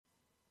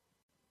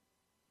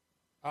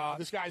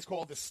This guy's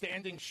called the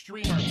Standing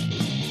Streamer.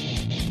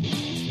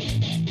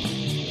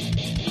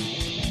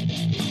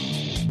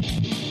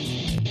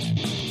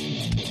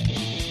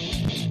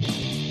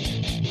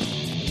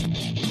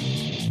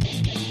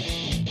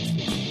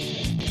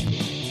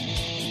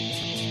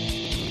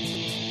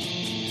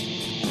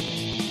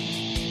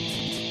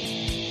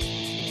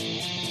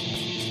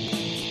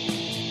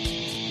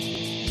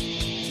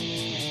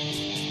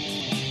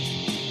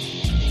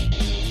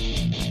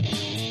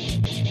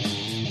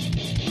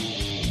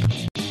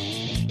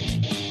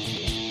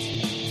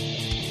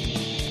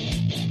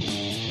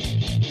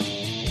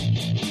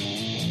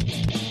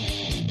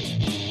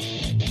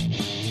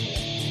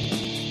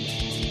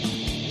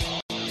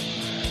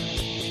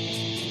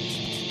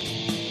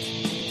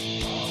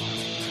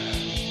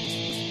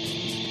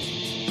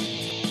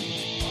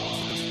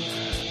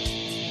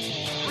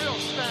 Real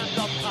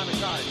stand-up kind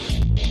of guy.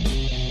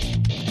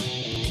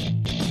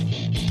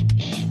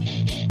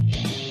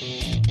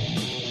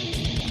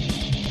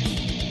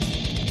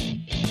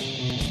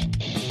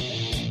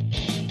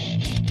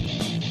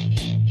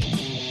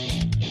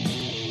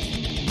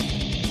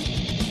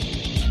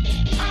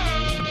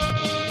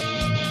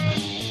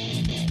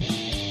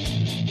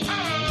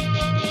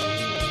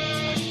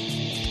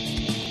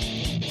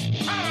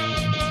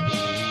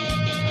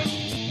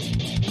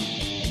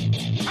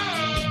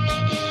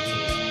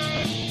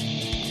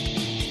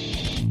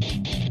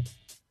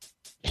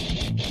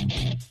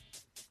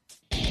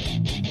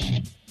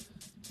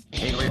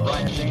 Hey, Ray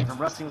Brian Zane from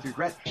Wrestling with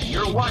Regret, and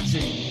you're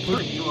watching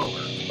Putting You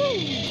Over.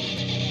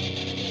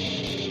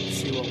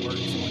 See what works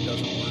and what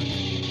doesn't work.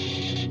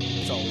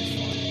 It's always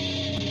fun.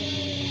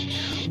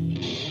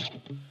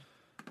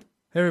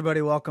 Hey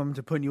everybody, welcome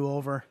to Putting You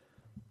Over.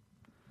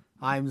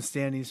 I'm the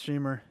Standing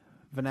Streamer.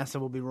 Vanessa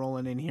will be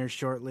rolling in here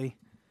shortly.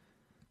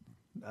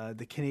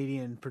 The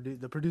Canadian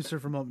the producer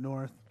from up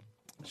north.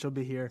 She'll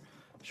be here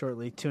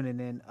shortly, tuning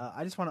in.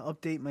 I just want to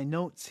update my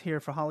notes here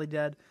for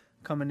Holidead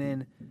coming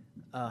in.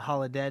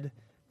 Holidead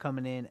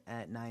coming in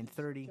at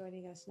 9:30.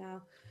 Joining us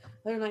now.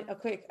 Other night,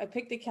 I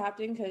picked the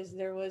captain because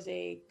there was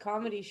a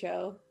comedy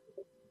show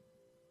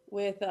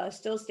with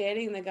Still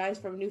Standing and the guys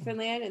from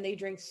Newfoundland, and they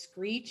drink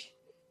Screech,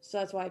 so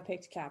that's why I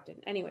picked captain.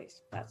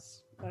 Anyways,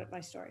 that's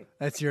my story.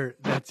 That's your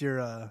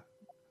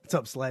what's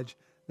up, Sledge?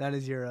 That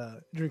is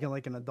your drinking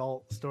like an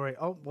adult story.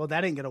 Oh, well,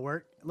 that ain't gonna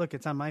work. Look,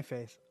 it's on my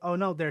face. Oh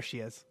no, there she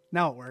is.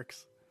 Now it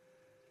works.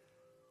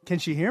 Can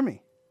she hear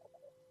me?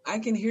 I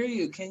can hear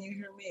you. Can you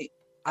hear me?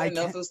 I don't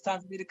know if it was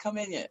time for me to come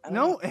in yet.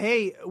 No,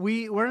 hey,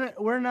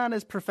 we're not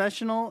as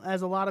professional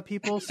as a lot of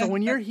people. So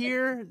when you're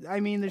here, I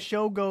mean, the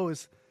show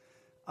goes.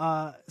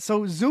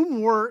 So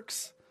Zoom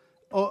works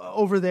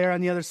over there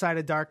on the other side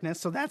of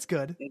darkness. So that's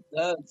good. It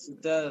does.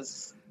 It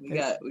does. We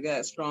got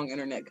a strong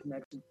internet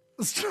connection.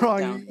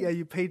 Strong. Yeah,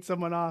 you paid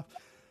someone off.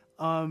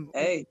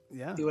 Hey,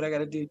 yeah. Do what I got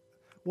to do.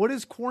 What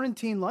is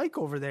quarantine like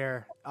over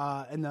there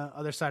in the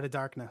other side of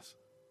darkness?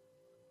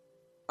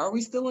 Are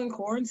we still in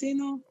quarantine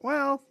though?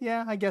 Well,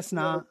 yeah, I guess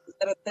not. Is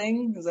that a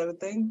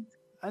thing?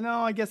 I know.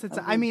 I guess it's.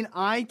 I mean,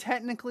 I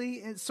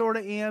technically sort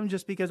of am,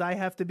 just because I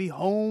have to be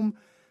home,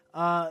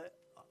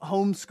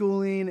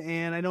 homeschooling,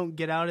 and I don't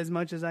get out as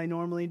much as I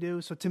normally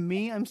do. So to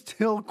me, I'm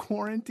still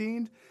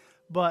quarantined.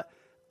 But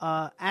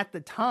at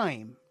the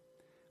time,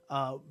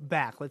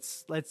 back,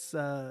 let's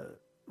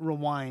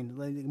rewind.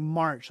 Like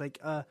March,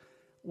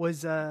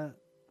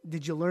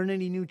 did you learn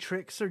any new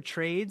tricks or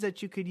trades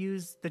that you could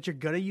use, that you're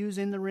gonna use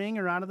in the ring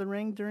or out of the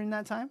ring during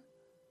that time?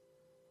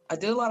 I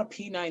did a lot of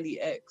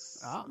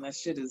P90X. Oh. And that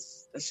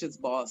shit's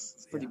boss.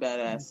 It's pretty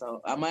badass.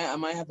 So I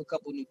might have a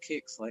couple new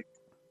kicks. Like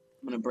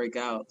I'm gonna break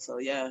out. So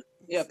yeah,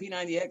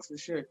 P90X for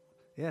sure.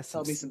 Yeah,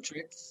 Tell me some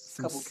tricks,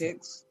 couple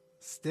kicks,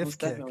 stiff most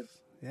kicks. definitely.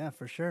 Yeah,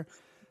 for sure.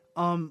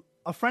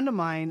 A friend of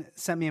mine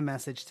sent me a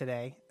message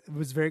today.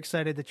 Was very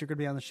excited that you're gonna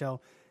be on the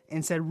show,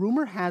 and said,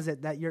 rumor has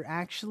it that you're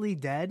actually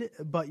dead,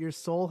 but your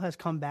soul has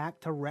come back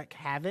to wreak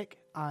havoc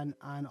on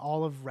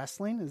all of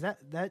wrestling. Is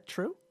that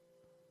true?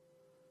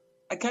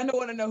 I kind of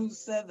want to know who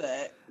said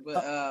that,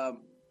 but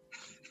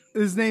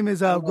his name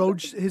is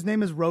Road. His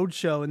name is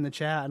Roadshow in the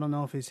chat. I don't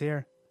know if he's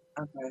here.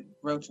 Okay,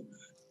 Roach.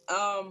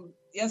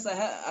 Yes,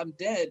 I'm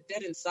dead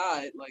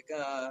inside. Like,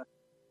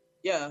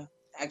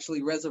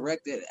 actually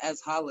resurrected as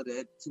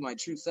Holiday to my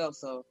true self.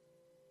 So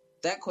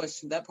that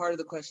part of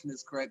the question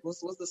is correct.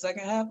 What's the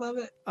second half of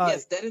it?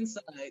 Yes, dead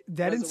inside.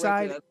 Dead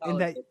inside, and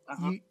that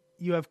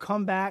you have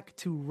come back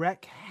to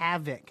wreak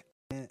havoc.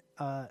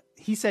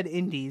 He said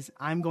indies.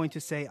 I'm going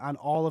to say on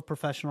all of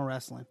professional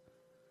wrestling.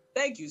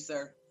 Thank you,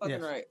 sir.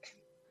 Yes.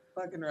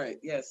 Fucking right.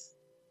 Yes.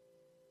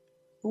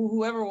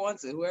 Whoever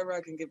wants it, whoever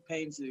I can give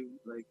pain to,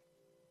 like,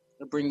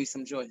 it'll bring me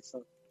some joy.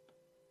 So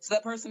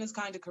that person is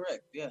kind of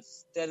correct.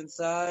 Yes, dead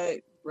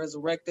inside,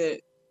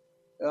 resurrected,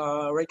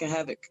 wreaking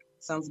havoc.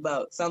 Sounds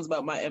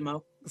about my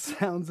MO.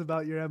 Sounds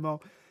about your MO.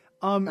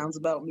 Sounds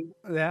about me.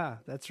 Yeah,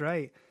 that's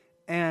right.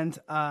 And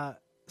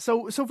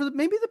so for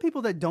maybe the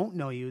people that don't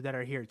know you that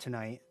are here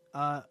tonight,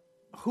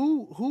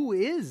 who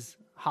is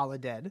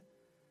Holidead?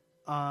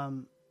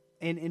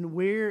 And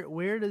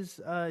where does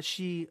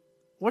she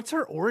What's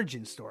her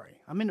origin story?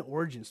 I'm into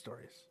origin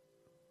stories.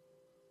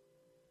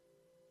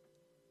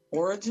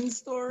 Origin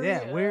story?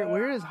 Yeah,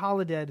 where is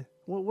Holodead?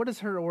 What is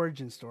her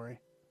origin story?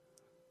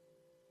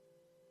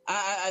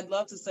 I'd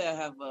love to say I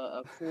have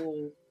a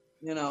cool,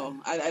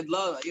 I'd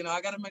love,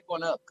 I got to make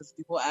one up because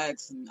people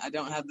ask and I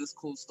don't have this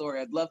cool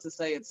story. I'd love to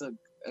say it's a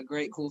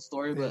great, cool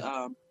story, but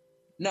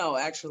no,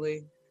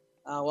 actually,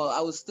 well, I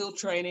was still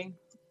training.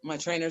 My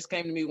trainers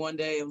came to me one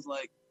day and was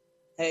like,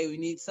 hey, we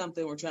need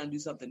something. We're trying to do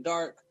something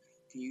dark.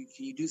 Can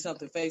you do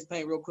something face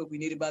paint real quick? We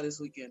need it by this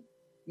weekend.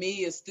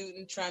 Me, a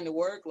student trying to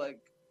work, like,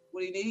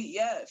 what do you need?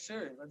 Yeah,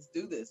 sure. Let's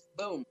do this.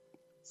 Boom.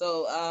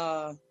 So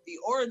the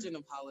origin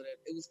of Holodead,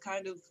 it was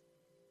kind of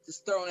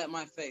just thrown at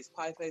my face,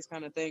 pie face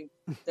kind of thing.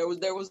 There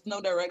was no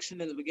direction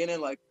in the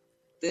beginning, like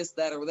this,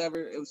 that, or whatever.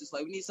 It was just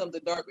like, we need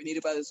something dark. We need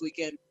it by this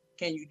weekend.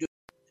 Can you do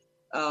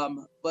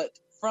it? But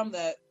from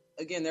that,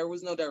 again, there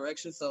was no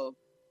direction. So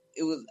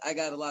I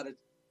got a lot of,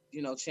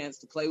 chance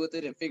to play with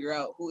it and figure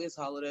out who is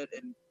Holodead.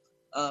 And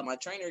my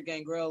trainer,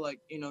 Gangrel, like,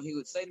 he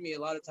would say to me a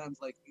lot of times,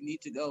 like, you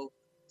need to go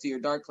to your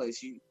dark place.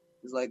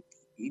 He's like,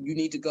 you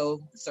need to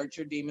go search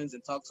your demons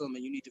and talk to them,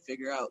 and you need to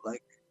figure out,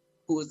 like,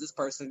 who is this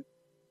person?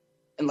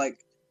 And, like,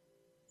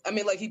 I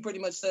mean, like, he pretty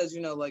much says,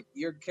 like,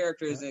 your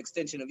character is an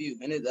extension of you.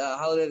 And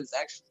Holodead is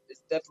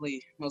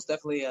actually, most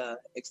definitely an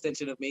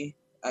extension of me.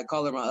 I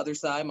call her my other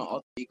side, my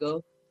alter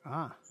ego.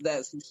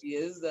 That's who she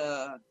is.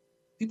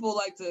 People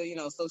like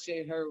to,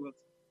 associate her with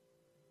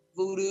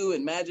voodoo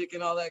and magic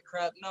and all that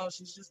crap. No,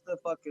 she's just a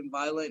fucking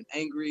violent,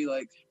 angry,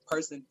 like,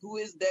 person who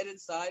is dead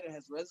inside and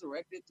has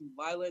resurrected through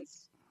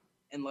violence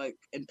and, like,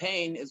 and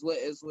pain is what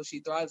she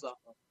thrives off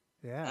of.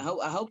 Yeah.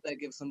 I hope that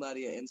gives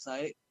somebody an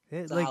insight.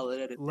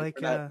 Like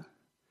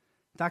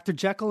Dr.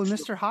 Jekyll and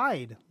Mr.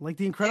 Hyde, like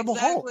the Incredible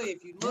Hulk. Exactly.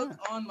 If you look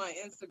on my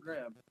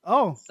Instagram,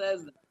 it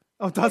says that.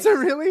 Oh, does it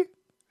really?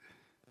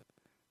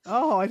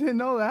 Oh, I didn't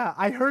know that.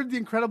 I heard the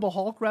Incredible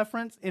Hulk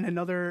reference in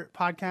another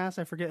podcast.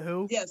 I forget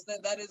who. Yes,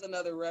 that is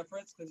another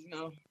reference because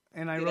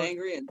and I get wrote,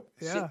 angry and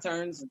shit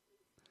turns.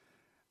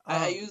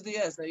 I use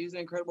the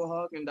Incredible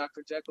Hulk and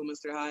Dr. Jekyll,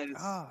 Mr. Hyde.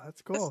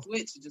 That's cool. A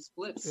switch, it just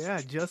flips. Yeah,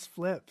 it just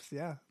flips.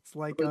 Yeah, it's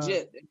like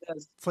legit. It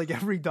does. It's like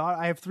every daughter.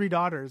 I have 3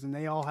 daughters, and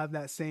they all have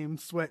that same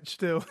switch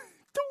too.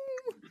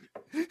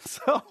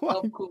 So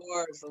of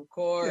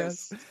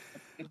course. Yes.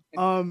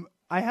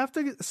 I have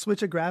to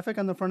switch a graphic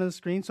on the front of the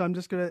screen, so I'm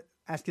just gonna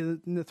ask you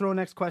to throw a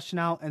next question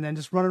out, and then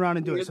just run around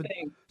and do it.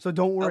 So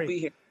don't worry.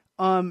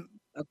 I'll be here.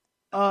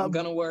 I'm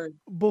gonna worry.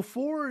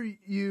 Before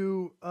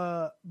you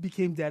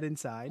became dead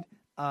inside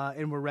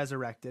and were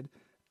resurrected,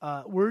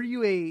 were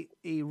you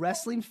a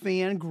wrestling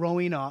fan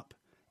growing up?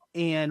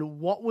 And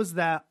what was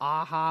that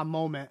aha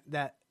moment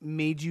that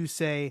made you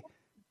say,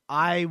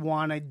 I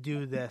want to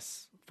do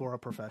this for a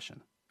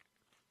profession?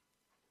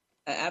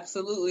 I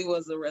absolutely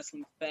was a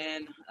wrestling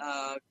fan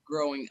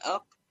growing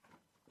up.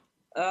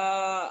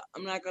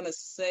 I'm not going to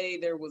say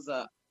there was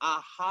a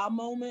aha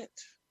moment,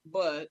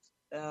 but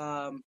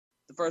the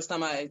first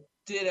time I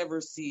did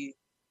ever see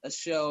a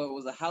show, it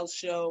was a house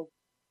show.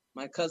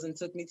 My cousin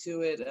took me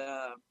to it.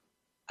 I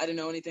didn't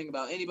know anything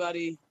about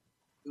anybody.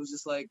 It was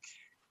just like,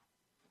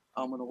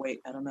 oh, I'm going to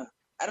wait. I don't know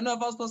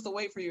if I was supposed to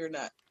wait for you or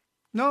not.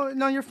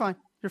 No, you're fine.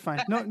 You're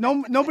fine.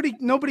 No,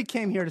 nobody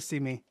came here to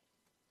see me.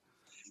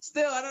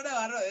 Still, I don't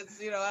know.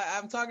 It's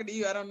I'm talking to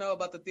you. I don't know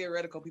about the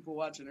theoretical people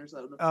watching or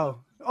something.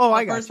 Oh,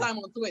 I got first time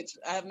on Twitch.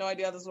 I have no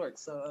idea how this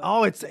works.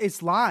 So.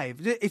 It's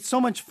live. It's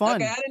so much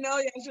fun. Okay, I didn't know.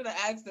 I should have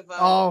asked if I.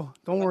 Oh,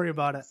 don't worry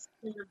about it.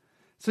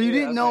 So you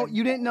didn't know.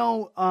 You didn't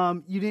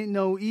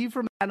know Eve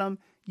from Adam.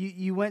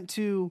 You went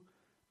to.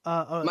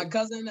 My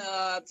cousin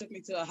took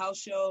me to a house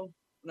show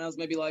when I was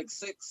maybe like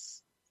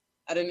 6.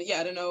 I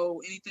didn't know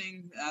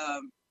anything.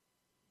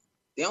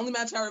 The only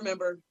match I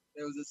remember.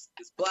 There was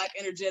this black,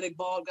 energetic,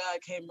 bald guy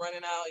came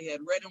running out. He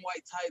had red and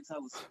white tights.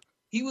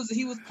 He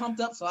was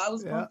pumped up, so I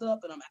was pumped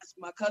up. And I'm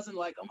asking my cousin,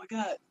 like, "Oh my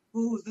God,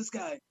 who is this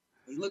guy?" And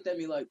he looked at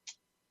me like,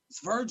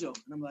 "It's Virgil."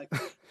 And I'm like,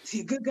 "Is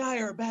he a good guy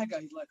or a bad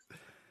guy?" He's like,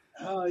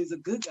 "Oh, he's a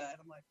good guy."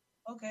 And I'm like,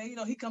 "Okay."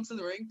 He comes to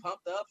the ring,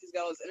 pumped up. He's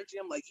got all this energy.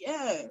 I'm like,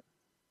 "Yeah."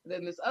 And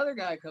then this other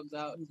guy comes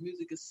out. His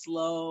music is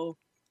slow.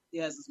 He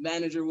has his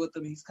manager with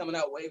him. He's coming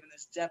out waving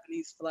this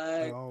Japanese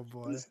flag. Oh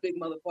boy! And this big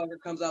motherfucker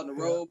comes out in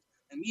the robe.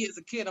 And me as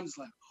a kid, I'm just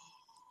like.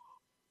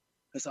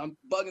 And so I'm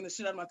bugging the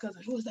shit out of my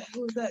cousin. Who is that?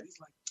 He's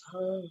like,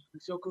 oh,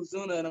 it's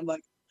Yokozuna. And I'm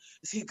like,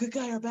 is he a good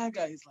guy or a bad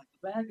guy? He's like,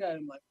 the bad guy.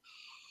 I'm like,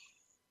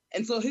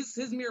 and so his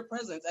mere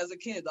presence as a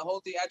kid, the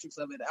whole theatrics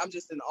of it, I'm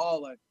just in awe.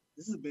 Like,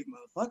 this is a big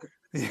motherfucker.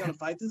 He's gonna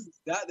fight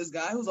this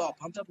guy who's all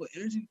pumped up with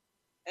energy.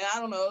 And I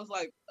don't know, it was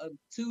like a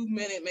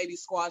 2-minute maybe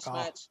squash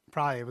match.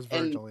 Probably it was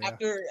Virgil. And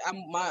after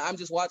I'm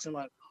just watching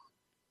like,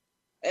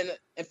 and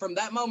from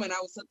that moment I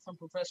was hooked from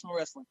professional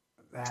wrestling.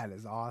 That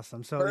is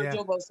awesome. So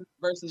Virgil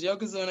versus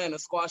Yokozuna in a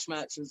squash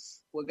match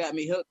is what got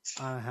me hooked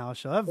on a house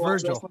show. That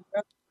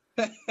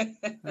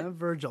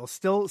Virgil,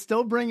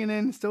 still bringing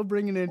in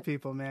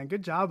people, man.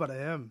 Good job out of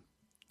him.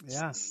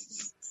 Yeah. So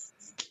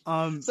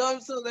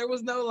there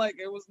was no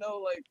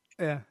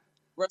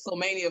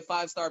WrestleMania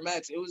 5-star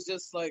match. It was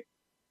just like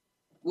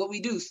what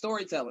we do,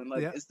 storytelling.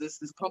 Like, Yeah. it's this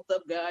pumped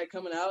up guy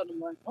coming out, and I'm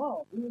like,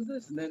 oh, who is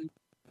this? And then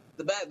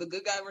the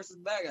good guy versus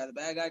the bad guy. The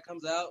bad guy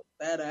comes out,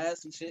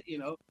 badass and shit, you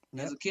know.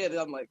 Yep. As a kid,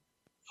 I'm like,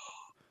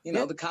 you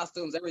know, Yeah. the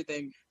costumes,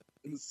 everything.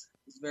 It was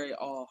very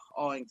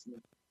awing to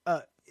me.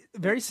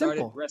 Very Started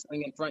simple.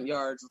 wrestling in front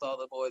yards with all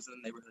the boys in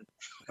the neighborhood.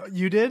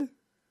 You did?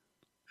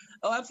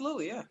 Oh,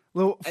 absolutely, yeah.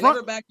 Little I front,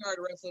 never backyard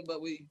wrestled,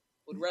 but we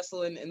would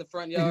wrestle in the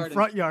front in yard.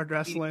 front yard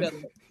and beat each wrestling.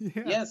 other.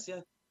 Yeah. Yes,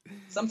 yeah.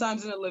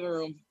 Sometimes in the living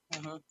room.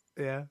 Uh-huh.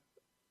 Yeah. I'm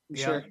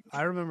Yeah. sure.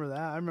 I remember that.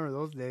 I remember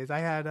those days. I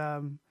had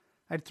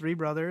 3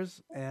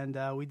 brothers, and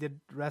we did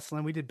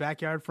wrestling. We did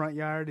backyard, front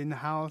yard, in the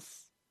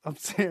house,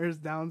 upstairs,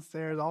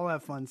 downstairs, all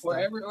that fun stuff.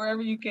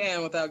 Wherever you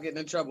can without getting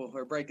in trouble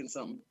or breaking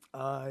something.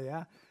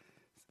 Yeah.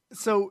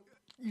 So,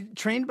 you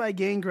trained by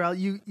Gangrel, I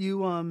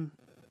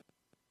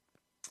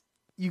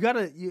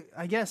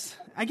guess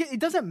it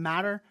doesn't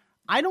matter.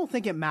 I don't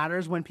think it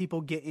matters when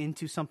people get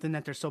into something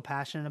that they're so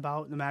passionate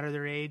about, no matter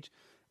their age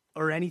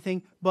or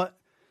anything. But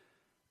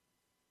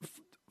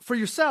for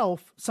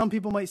yourself, some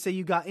people might say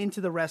you got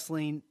into the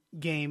wrestling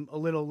game a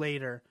little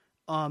later.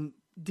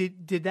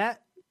 Did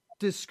that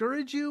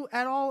discourage you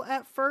at all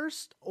at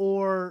first,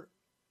 or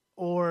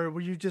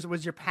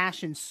was your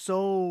passion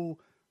so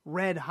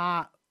red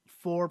hot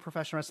for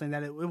professional wrestling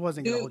that it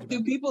wasn't going to hold you Do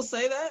back? people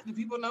say that? Do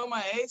people know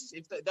my age?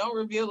 If they, don't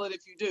reveal it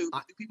if you do.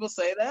 Do people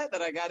say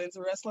that I got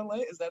into wrestling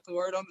late? Is that the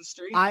word on the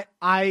street? I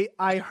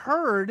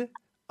heard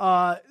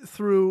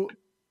through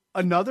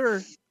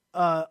another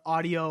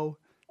audio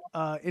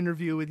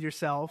interview with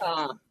yourself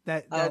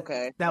that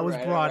okay. was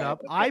All brought right, up.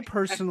 okay. I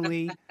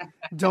personally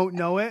don't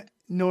know it,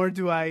 nor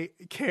do I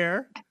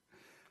care.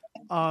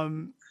 I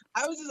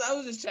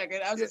was just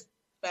checking. I was just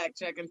fact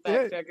checking.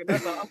 Yeah.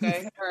 That's all.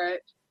 Okay. All right.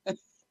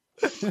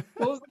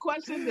 What was the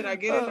question? Did I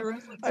get into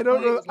wrestling? I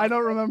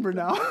don't remember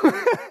now. All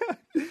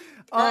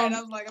right.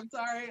 I was like, I'm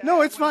sorry.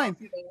 No, I it's went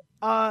fine.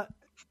 off,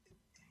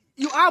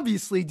 You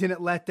obviously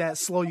didn't let that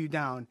slow you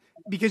down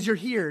because you're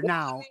here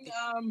now.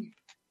 I mean,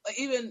 like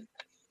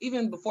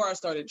even before I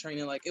started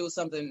training, like it was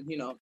something, you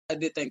know, I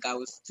did think I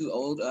was too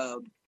old.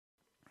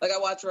 Like I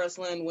watched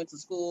wrestling, went to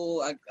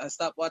school. I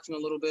stopped watching a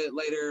little bit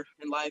later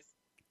in life.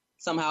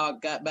 Somehow I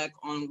got back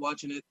on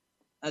watching it.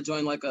 I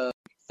joined like a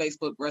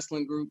Facebook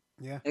wrestling group.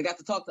 Yeah. And got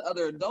to talk to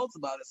other adults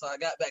about it. So I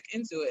got back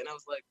into it and I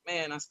was like,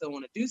 man, I still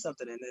want to do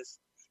something in this.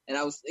 And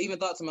I was even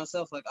thought to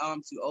myself, like, oh,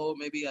 I'm too old.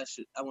 Maybe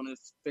I want to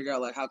figure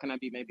out like, how can I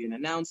be maybe an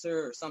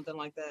announcer or something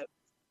like that.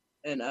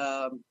 And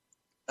I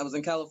was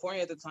in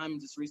California at the time,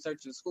 just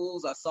researching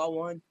schools. I saw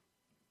one.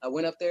 I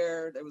went up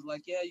there. They was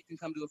like, yeah, you can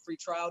come do a free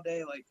trial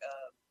day. Like,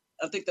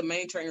 I think the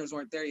main trainers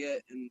weren't there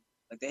yet. And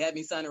like, they had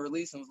me sign a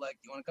release and was like,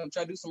 you want to come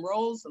try to do some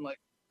rolls? And like,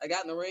 I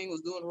got in the ring,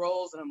 was doing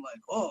rolls. And I'm like,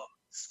 oh,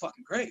 this is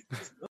fucking great. I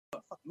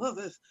fucking love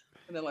this.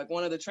 And then like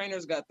one of the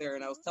trainers got there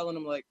and I was telling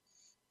him like,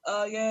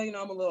 yeah, you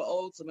know, I'm a little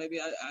old. So maybe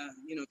I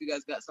you know, if you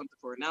guys got something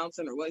for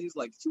announcing or what, he's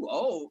like, too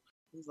old.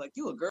 He's like,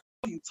 you a girl,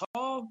 you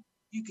tall,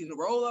 you can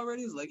roll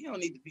already. He's like, you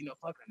don't need to be no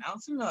fucking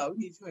announcer. No, we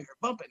need you in here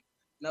bumping.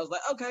 And I was like,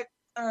 okay,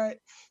 all right.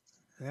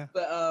 Yeah.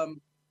 But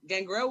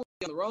Gangrel was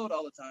on the road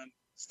all the time.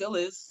 Still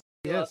is.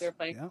 Still out there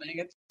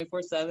banging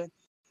 24/7.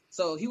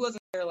 So he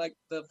wasn't there like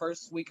the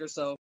first week or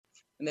so.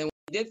 And then when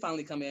he did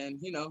finally come in,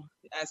 you know,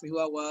 he asked me who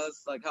I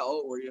was, like, how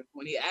old were you?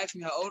 When he asked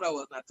me how old I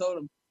was, and I told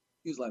him,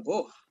 he was like,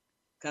 whoa,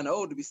 kind of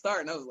old to be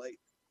starting. I was like,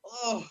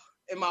 oh,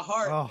 in my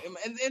heart, and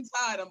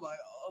inside, I'm like,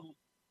 oh.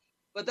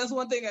 But that's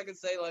one thing I can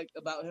say, like,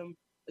 about him,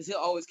 is he'll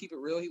always keep it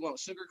real. He won't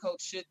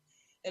sugarcoat shit.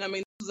 And I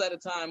mean, this was at a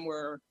time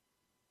where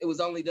it was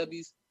only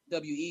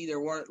WWE.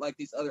 There weren't like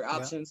these other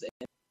options. And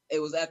it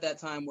was at that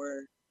time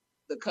where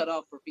the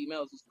cutoff for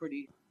females was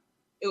pretty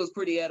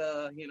at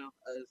a, you know,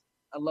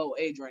 a low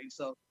age range.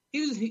 So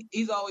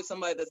he's always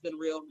somebody that's been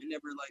real and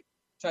never like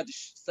tried to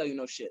sell you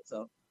no shit.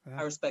 So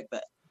I respect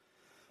that.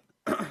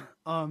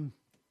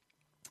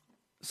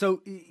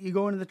 So you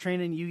go into the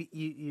training,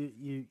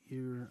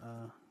 you're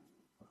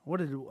what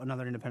did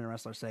another independent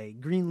wrestler say?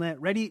 Greenlit,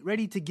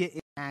 ready to get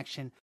in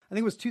action. I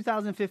think it was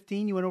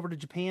 2015. You went over to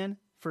Japan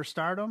for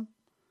Stardom.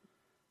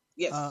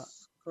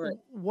 Yes, correct.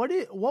 What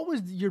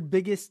was your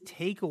biggest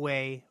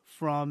takeaway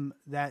from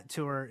that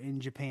tour in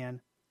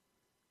Japan?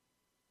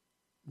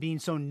 Being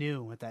so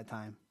new at that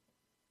time.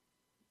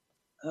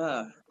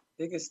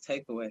 Biggest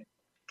takeaway.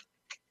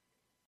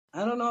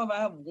 I don't know if I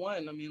have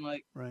one. I mean,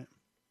 like, right.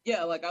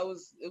 Yeah, like it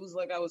was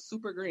like I was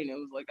super green. It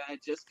was like I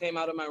just came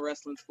out of my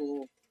wrestling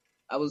school.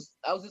 I was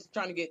just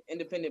trying to get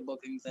independent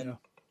bookings, and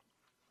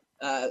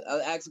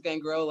I asked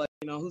Gangrel, like,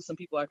 you know, who's some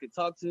people I could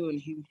talk to, and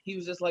he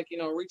was just like, you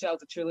know, reach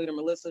out to cheerleader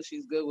Melissa.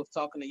 She's good with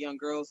talking to young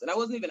girls, and I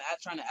wasn't even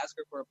trying to ask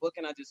her for a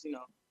booking. I just, you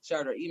know,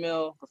 shared her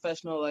email,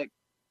 professional, like,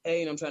 hey,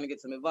 you know, I'm trying to get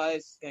some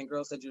advice.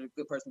 Gangrel said you're a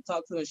good person to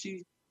talk to, and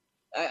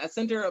I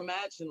sent her a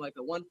match and like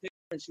a one picture,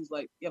 and she's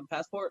like, you have a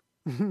passport?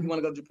 You want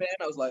to go to Japan?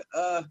 I was like,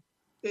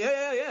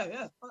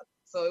 yeah.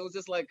 So it was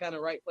just like kind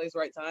of right place,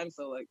 right time.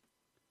 So like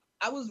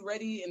I was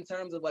ready in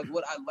terms of like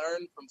what I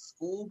learned from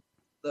school,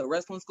 the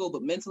wrestling school,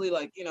 but mentally,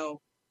 like, you know,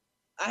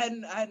 I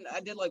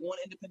did like one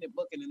independent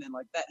booking and then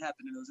like that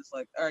happened and it was just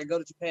like, all right, go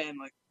to Japan.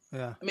 Like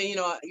Yeah. I mean, you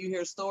know, you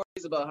hear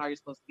stories about how you're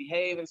supposed to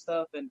behave and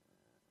stuff, and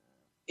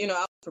you know,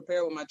 I was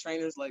prepared with my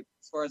trainers, like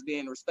as far as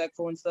being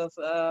respectful and stuff.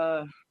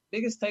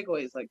 Biggest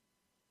takeaways, like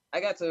I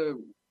got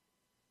to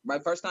my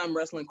first time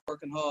wrestling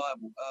Corkin Hall. I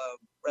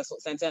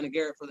wrestled Santana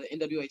Garrett for the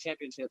NWA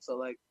Championship, so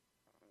like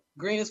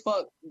green as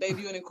fuck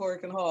debuting in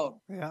Corkin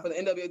Hall Yeah. for the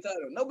NWA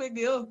title. No big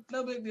deal,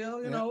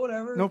 you Yeah. know,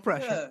 whatever. No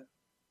pressure. Yeah.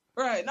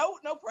 Right,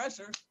 no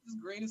pressure. Just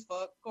green as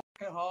fuck.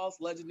 Corkin Hall's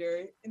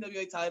legendary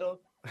NWA title,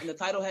 and the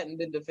title hadn't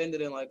been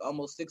defended in like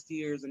almost 60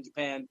 years in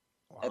Japan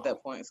at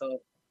that point.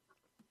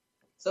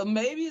 So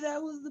maybe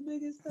that was the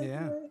biggest thing.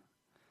 Yeah.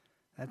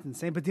 That's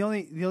insane. But the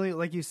only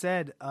like you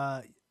said,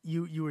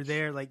 you were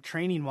there like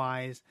training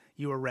wise,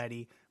 you were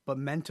ready, but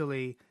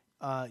mentally,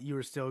 you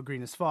were still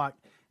green as fuck.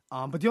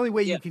 But the only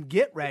way you can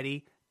get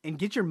ready and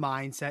get your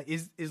mindset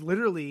is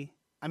literally,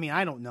 I mean,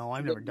 I don't know,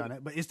 I've never done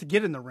it, but is to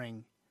get in the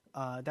ring.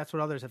 That's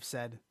what others have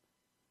said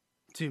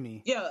to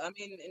me. Yeah, I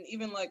mean, and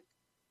even like,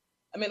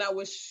 I mean, I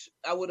wish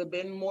I would have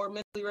been more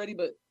mentally ready,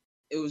 but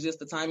it was just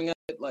the timing of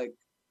it. Like,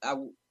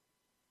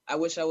 I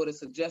wish I would have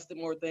suggested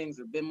more things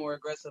or been more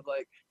aggressive.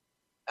 Like,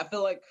 I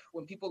feel like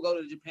when people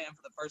go to Japan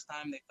for the first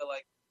time, they feel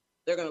like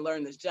they're going to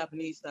learn this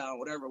Japanese style,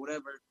 whatever.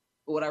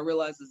 But what I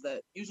realized is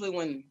that usually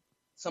when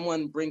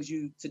someone brings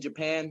you to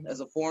Japan as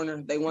a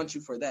foreigner, they want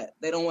you for that.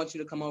 They don't want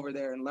you to come over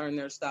there and learn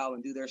their style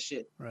and do their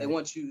shit. Right. They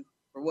want you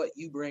for what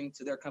you bring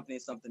to their company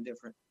is something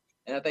different.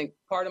 And I think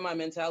part of my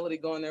mentality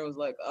going there was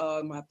like, oh,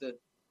 I'm going to have to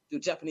do a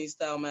Japanese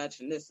style match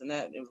and this and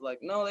that. And it was like,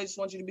 no, they just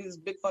want you to be this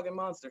big fucking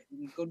monster.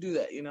 Go do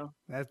that, you know?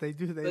 That they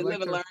do. They live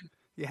like and learn.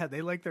 Yeah,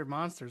 they like their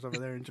monsters over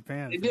there in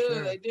Japan. They for do,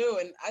 sure. they do.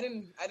 And I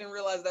didn't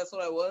realize that's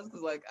what I was,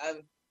 because like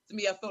to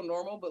me, I feel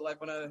normal. But like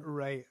when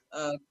Right.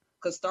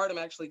 Because Stardom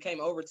actually came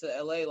over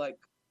to LA like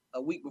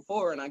a week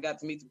before, and I got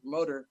to meet the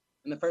promoter.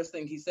 And the first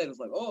thing he said was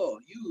like, "Oh,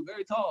 you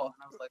very tall."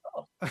 And I was like,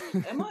 "Oh,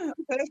 am I?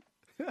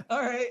 Okay,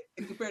 all right."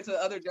 And compared to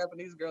other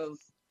Japanese girls,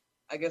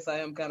 I guess I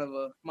am kind of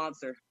a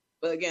monster.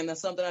 But again, that's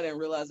something I didn't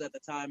realize at the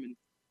time, and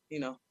you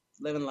know,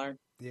 live and learn.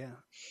 Yeah.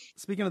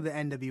 Speaking of the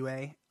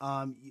NWA,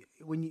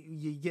 when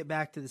you get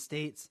back to the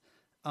States,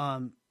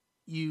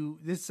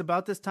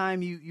 about this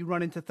time you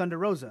run into Thunder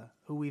Rosa,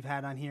 who we've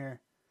had on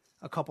here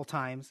a couple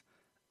times.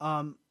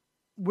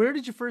 Where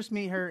did you first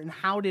meet her, and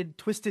how did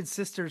Twisted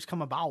Sisters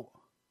come about?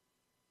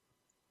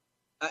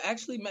 I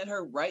actually met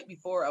her right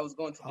before I was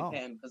going to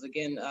Japan, because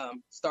again,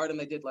 Stardom,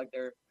 they did like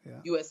their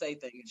USA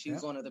thing, and she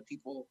was one of the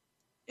people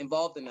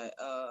involved in that,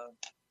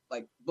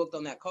 like booked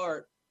on that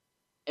card.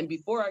 And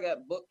before I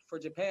got booked for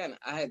Japan,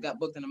 I had got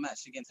booked in a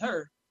match against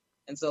her.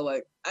 And so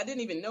like, I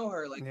didn't even know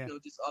her, like, you know,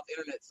 just off the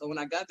internet. So when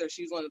I got there,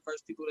 she was one of the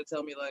first people to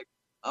tell me like,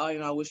 oh, you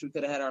know, I wish we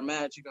could have had our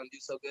match. You're going to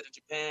do so good in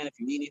Japan. If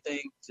you need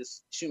anything,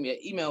 just shoot me an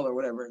email or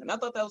whatever. And I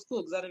thought that was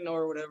cool because I didn't know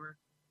her or whatever.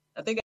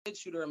 I think I did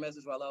shoot her a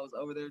message while I was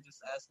over there, just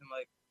asking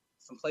like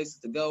some places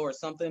to go or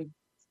something.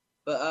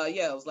 But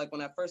yeah, it was like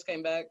when I first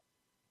came back,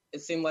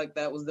 it seemed like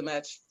that was the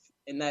match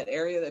in that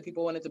area that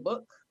people wanted to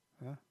book.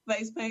 Yeah.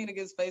 Face paint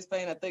against face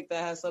paint. I think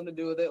that has something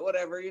to do with it,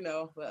 whatever, you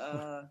know.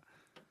 But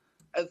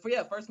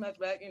first match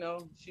back, you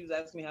know, she was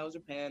asking me how was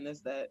Japan, this,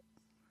 that.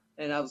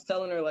 And I was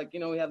telling her, like, you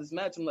know, we have this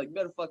match. I'm like, you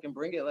better fucking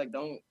bring it. Like,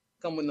 don't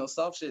come with no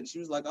soft shit. And she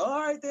was like, oh,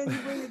 all right, then you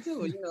bring it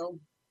too, you know.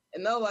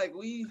 And no, like,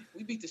 we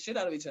beat the shit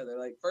out of each other.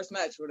 Like, first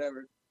match or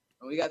whatever.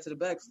 And we got to the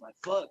back. It's like,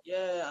 fuck,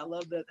 yeah, I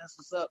love that. That's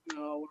what's up. You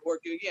know, I want to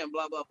work you again,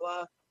 blah, blah,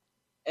 blah.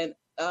 And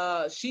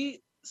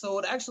so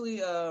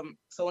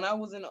when I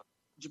was in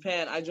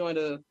Japan, I joined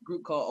a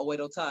group called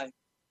Oedo Tai.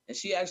 And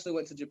she actually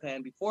went to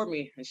Japan before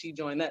me, and she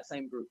joined that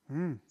same group.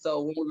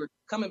 So when we were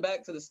coming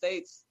back to the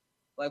States,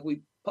 like,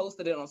 we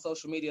posted it on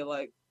social media,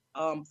 like,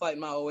 I'm fighting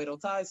my Oedo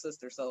Tai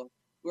sister. So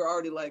we're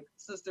already like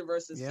sister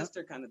versus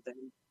sister kind of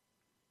thing.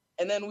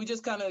 And then we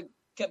just kind of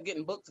kept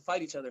getting booked to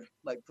fight each other.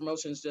 Like,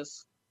 promotions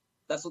just,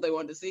 that's what they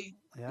wanted to see.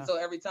 Yeah. And so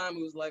every time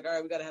it was like, all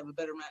right, we got to have a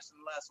better match than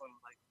the last one.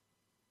 Like,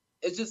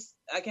 it's just,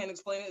 I can't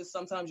explain it. It's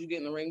sometimes you get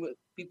in the ring with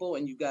people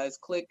and you guys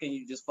click and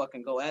you just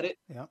fucking go at it.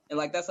 Yeah. And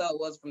like, that's how it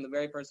was from the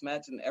very first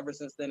match. And ever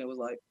since then, it was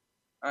like,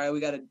 all right, we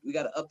got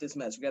to up this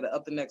match. We got to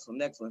up the next one.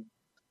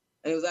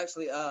 And it was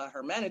actually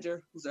her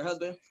manager, who's her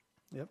husband.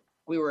 Yep.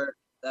 We were,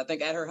 I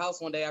think, at her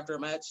house one day after a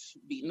match,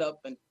 beaten up,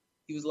 and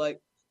he was like,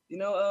 you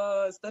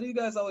know, instead of you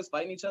guys always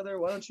fighting each other,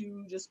 why don't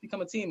you just become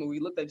a team? And we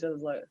looked at each other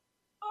like,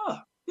 oh,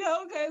 yeah,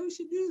 okay, we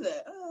should do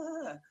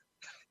that.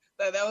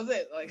 That was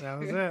it. Like, that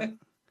was it.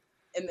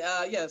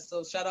 And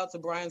so shout out to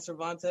Brian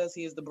Cervantes.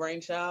 He is the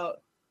brainchild.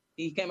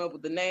 He came up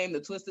with the name, the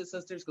Twisted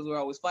Sisters, because we're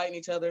always fighting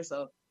each other.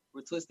 So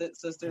we're Twisted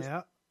Sisters.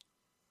 Yeah.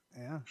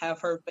 Yeah.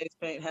 Half her face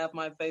paint, half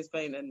my face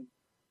paint, and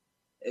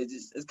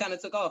it kind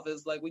of took off.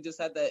 It's like we just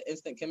had that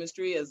instant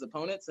chemistry as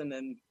opponents, and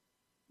then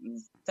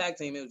tag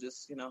team, it was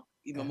just, you know,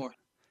 even more.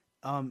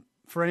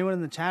 For anyone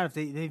in the chat, if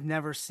they've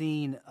never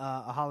seen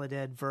a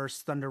Holodead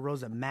versus Thunder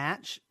Rosa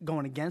match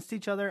going against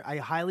each other, I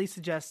highly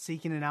suggest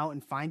seeking it out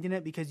and finding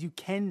it, because you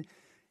can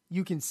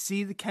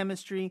see the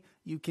chemistry.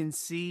 You can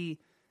see,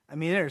 I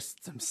mean, there's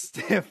some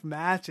stiff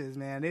matches,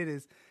 man.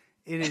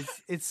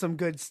 It's some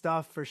good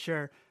stuff for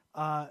sure.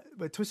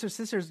 But Twisted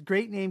Sisters,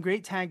 great name,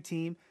 great tag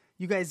team.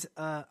 You guys,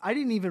 I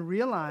didn't even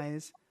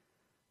realize.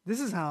 This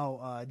is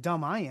how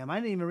dumb I am. I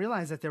didn't even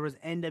realize that there was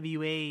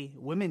NWA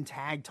women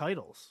tag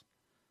titles.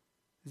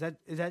 Is that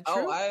true?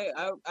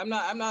 Oh, I'm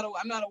not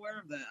aware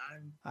of that.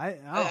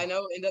 I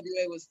know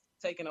NWA was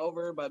taken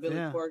over by Billy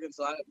Corgan,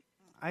 so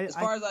as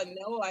far as I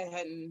know, I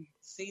hadn't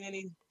seen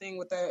anything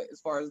with that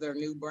as far as their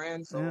new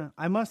brand. So yeah,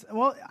 I must.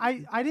 Well,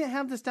 I didn't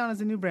have this down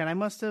as a new brand. I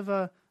must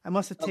have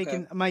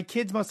taken. My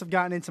kids must have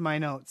gotten into my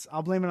notes.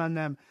 I'll blame it on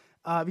them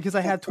because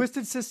I had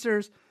Twisted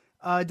Sisters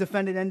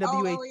defended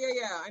NWA. Oh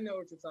yeah, I know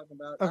what you're talking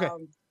about. Okay.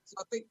 So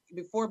I think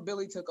before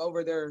Billy took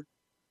over, there,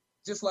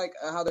 just like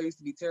how there used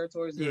to be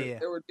territories,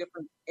 there were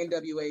different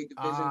NWA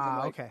divisions.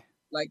 And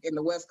like in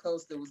the West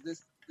Coast, there was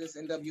this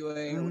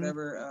NWA or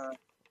whatever.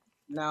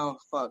 Now,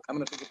 fuck, I'm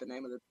gonna forget the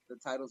name of the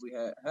titles we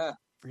had. Huh.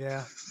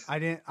 Yeah, I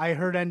didn't. I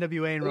heard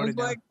NWA and wrote it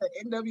down. Like the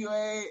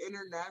NWA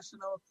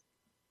International.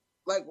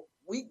 Like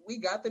we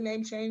got the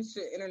name changed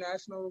to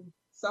International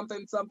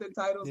something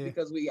titles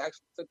because we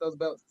actually took those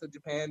belts to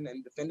Japan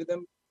and defended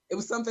them. It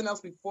was something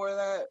else before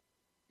that.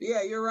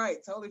 Yeah, you're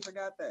right. Totally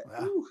forgot that.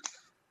 Wow.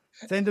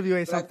 It's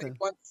NWA something.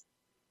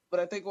 But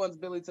I think once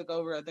Billy took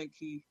over, I think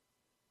he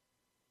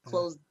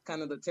closed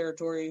kind of the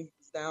territory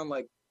down,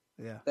 like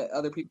that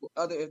other people,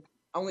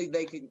 only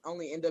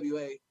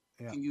NWA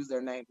can use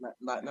their name,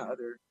 not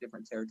other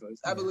different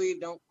territories. I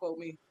believe. Don't quote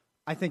me.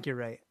 I think you're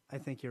right. I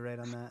think you're right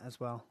on that as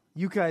well.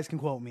 You guys can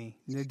quote me.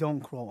 Don't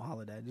quote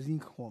Holiday. Just you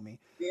can quote me.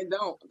 Yeah,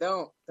 don't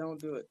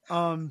do it.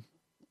 I'm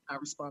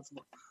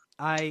responsible.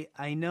 I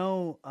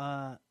know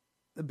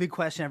the big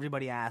question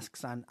everybody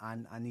asks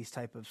on these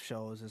type of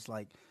shows is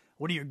like,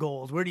 what are your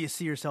goals? Where do you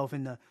see yourself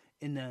in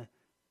going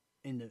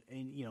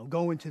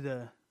to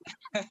the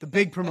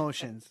big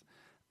promotions?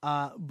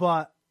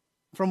 But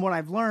from what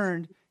I've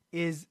learned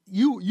is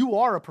you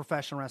are a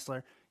professional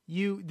wrestler.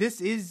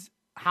 This is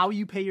how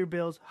you pay your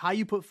bills, how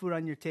you put food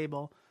on your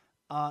table,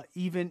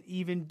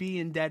 even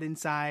being dead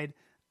inside.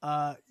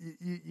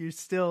 You're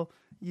still,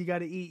 you got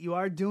to eat. You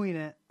are doing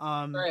it.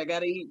 Sorry, I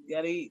gotta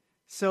eat.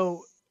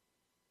 So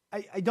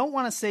I don't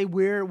want to say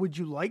where would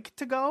you like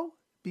to go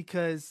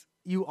because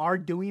you are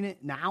doing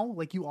it now.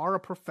 Like you are a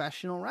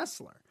professional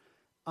wrestler.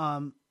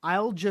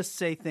 I'll just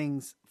say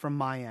things from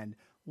my end.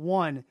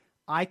 One,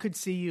 I could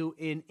see you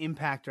in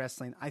Impact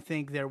Wrestling. I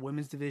think their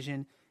women's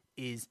division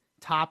is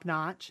top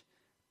notch.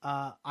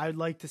 I'd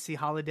like to see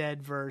Holiday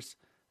versus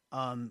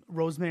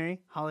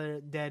Rosemary,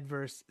 Holiday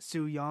versus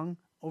Sue Young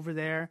over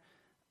there.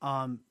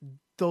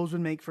 Those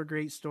would make for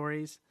great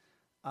stories.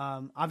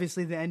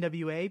 Obviously the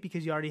NWA,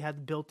 because you already had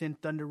the built-in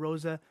Thunder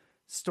Rosa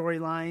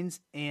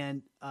storylines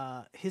and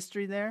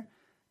history there.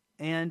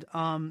 And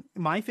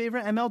my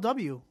favorite,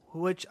 MLW,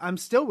 which I'm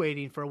still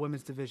waiting for a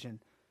women's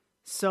division.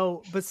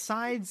 So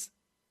besides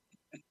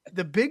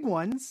the big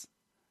ones,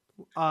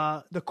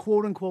 the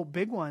quote-unquote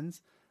big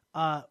ones,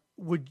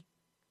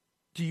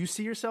 do you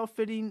see yourself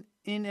fitting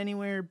in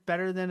anywhere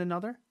better than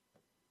another?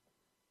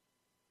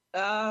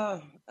 I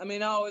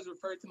mean, I always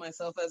refer to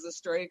myself as a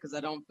stray because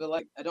I don't feel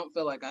like I don't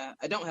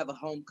have a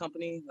home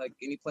company, like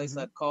any place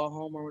I'd call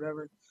home or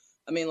whatever.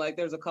 I mean, like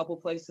there's a couple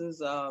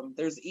places.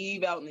 There's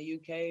Eve out in the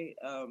UK,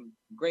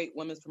 great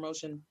women's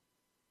promotion.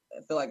 I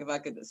feel like if I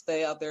could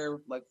stay out there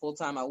like full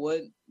time, I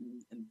would,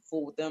 and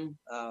full with them.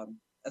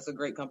 That's a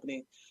great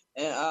company.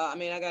 And I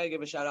mean, I gotta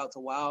give a shout out to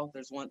WOW.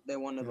 They're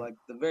one of like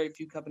the very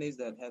few companies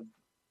that have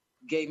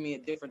gave me a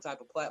different type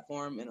of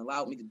platform and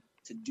allowed me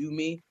to do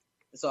me.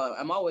 So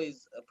I'm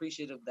always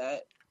appreciative of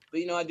that.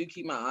 But, I do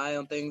keep my eye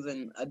on things,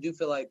 and I do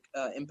feel like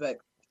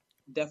Impact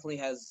definitely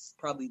has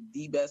probably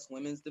the best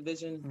women's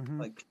division,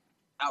 like,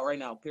 out right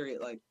now,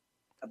 period. Like,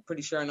 I'm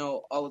pretty sure I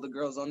know all of the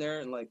girls on there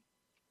and, like,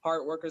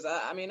 hard workers.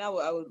 I mean, I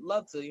would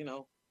love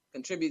to,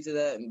 contribute to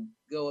that and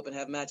go up and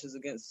have matches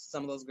against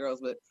some of those girls.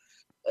 But,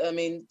 I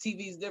mean,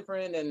 TV's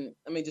different, and,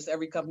 I mean, just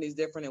every company's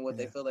different and what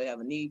they feel they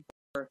have a need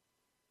for.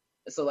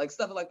 So like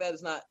stuff like that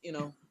is not,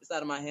 it's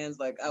out of my hands.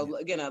 Like I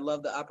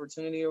love the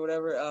opportunity or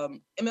whatever.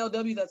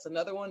 MLW, that's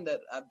another one that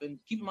I've been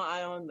keeping my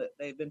eye on. That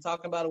they've been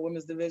talking about a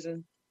women's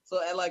division.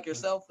 So I like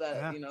yourself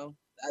that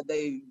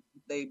they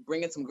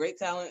bring in some great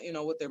talent,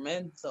 with their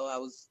men. So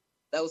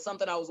that was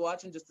something I was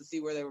watching just to see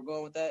where they were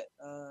going with that.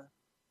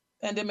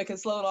 Pandemic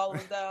has slowed all of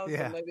us down,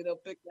 so maybe they'll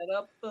pick that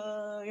up.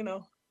 But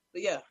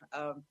yeah,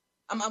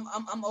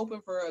 I'm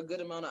open for a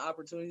good amount of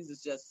opportunities.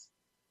 It's just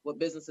what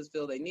businesses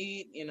feel they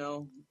need,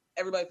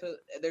 Everybody feel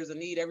there's a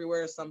need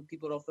everywhere. Some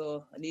people don't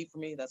feel a need for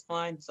me. That's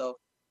fine. So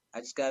I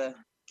just gotta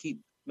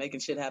keep making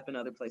shit happen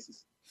other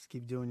places. Just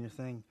keep doing your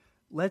thing.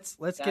 Let's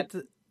get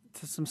to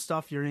some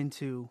stuff you're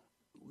into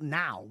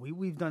now.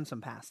 We've done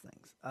some past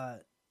things.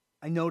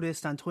 I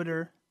noticed on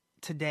Twitter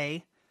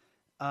today,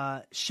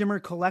 Shimmer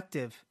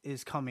Collective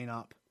is coming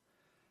up,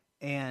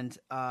 and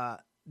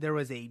there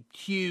was a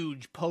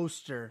huge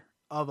poster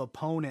of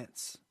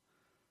opponents.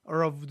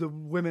 Or of the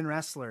women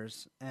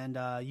wrestlers, and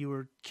you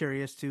were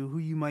curious to who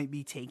you might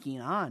be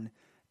taking on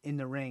in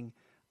the ring.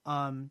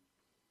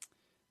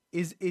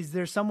 Is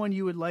there someone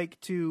you would like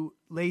to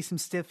lay some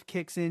stiff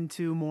kicks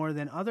into more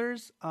than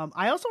others?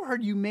 I also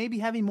heard you may be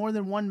having more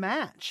than one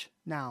match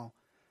now.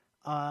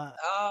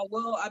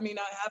 Well, I mean,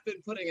 I have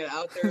been putting it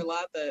out there a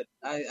lot that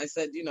I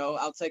said,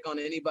 I'll take on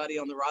anybody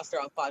on the roster.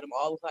 I'll fight them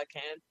all if I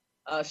can.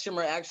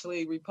 Shimmer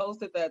actually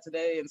reposted that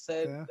today and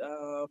said,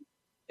 Yeah.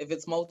 if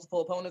it's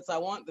multiple opponents I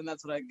want, then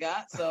that's what I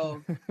got.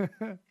 So,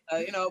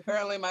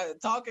 apparently my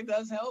talking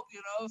does help,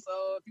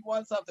 so if you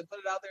want something, put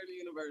it out there in the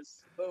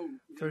universe.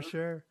 Boom. For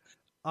sure.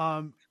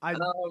 Go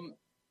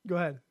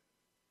ahead.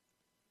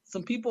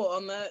 Some people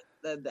on that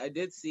I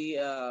did see,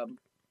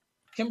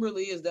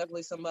 Kimberly is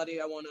definitely somebody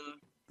I want to,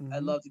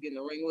 I'd love to get in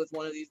the ring with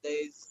one of these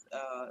days,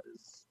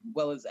 as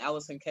well as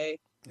Allison Kay.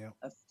 Yeah.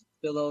 I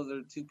feel those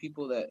are two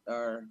people that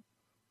are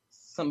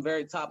some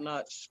very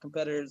top-notch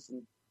competitors,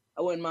 and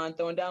I wouldn't mind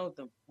throwing down with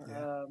them.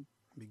 Yeah.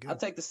 Be good. I'll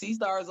take the Sea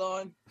Stars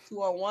on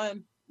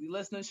 2-on-1. You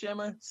listening,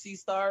 Shimmer? Sea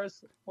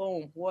Stars.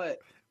 Boom. What?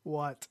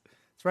 That's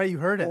right. You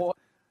heard it.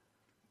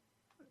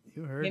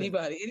 You heard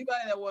anybody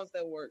that wants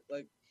that work.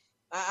 Like,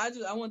 I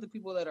want the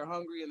people that are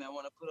hungry and that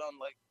want to put on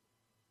like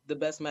the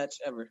best match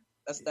ever.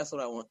 That's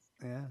what I want.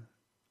 Yeah.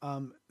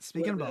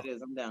 Speaking about that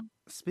is, I'm down.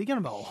 Speaking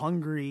about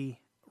hungry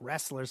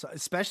wrestlers,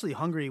 especially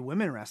hungry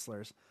women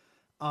wrestlers,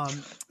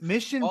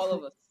 Mission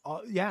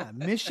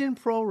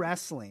Pro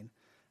Wrestling.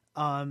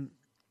 Thunder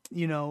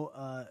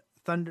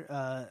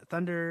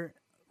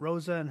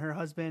Rosa and her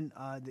husband,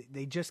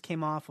 they just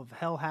came off of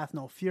Hell Hath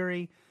No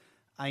Fury.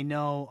 I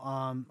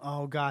know.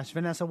 Oh gosh,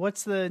 Vanessa,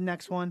 what's the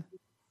next one?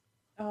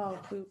 Oh,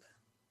 poop!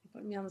 You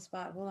put me on the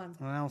spot. Hold on.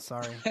 Well,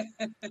 sorry.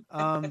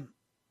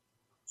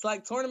 It's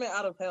like Tournament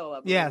Out of Hell. I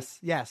believe.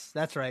 Yes,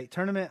 that's right.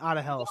 Tournament Out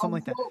of Hell, something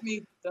like that.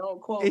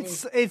 Don't quote me.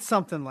 It's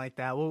something like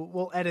that.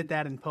 We'll edit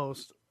that in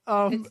post.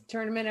 It's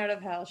Tournament Out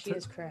of Hell. She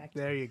is correct.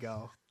 There you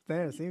go.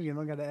 See, you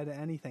don't got to edit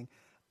anything.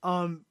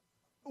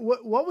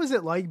 What was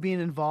it like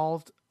being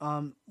involved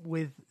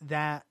with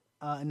that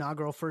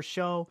inaugural first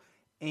show?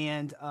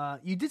 And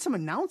you did some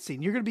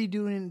announcing. You're going to be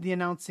doing the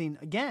announcing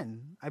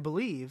again, I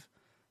believe.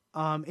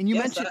 And you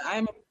mentioned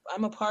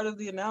I'm a part of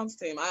the announce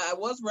team. I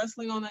was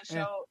wrestling on that show.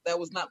 Yeah. That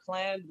was not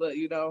planned, but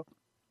you got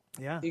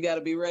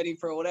to be ready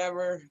for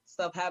whatever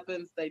stuff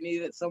happens. They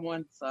needed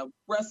someone, so I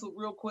wrestled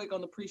real quick on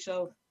the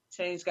pre-show.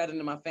 Changed, got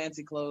into my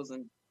fancy clothes,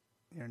 and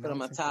put on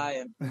my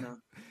tie, and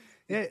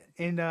Yeah,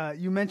 and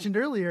you mentioned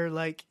earlier,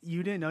 like,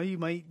 you didn't know you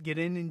might get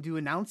in and do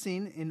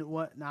announcing and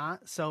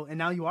whatnot. So, and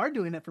now you are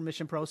doing it for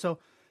Mission Pro. So,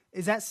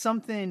 is that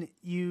something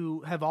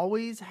you have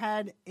always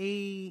had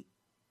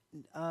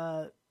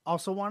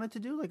also wanted to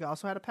do? Like,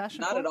 also had a passion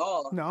Not for? At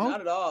all. No?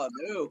 Not at all.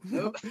 No.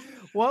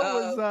 What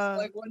was,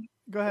 like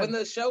go ahead. When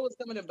the show was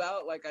coming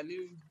about, like, I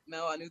knew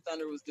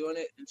Thunder was doing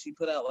it, and she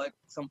put out, like,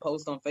 some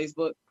post on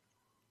Facebook.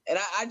 And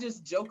I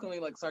just jokingly,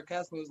 like,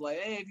 sarcastically was like,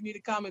 hey, if you need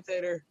a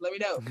commentator, let me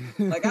know.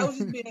 Like, I was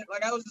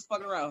just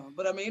fucking around.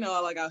 But I mean,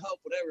 I'll help,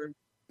 whatever.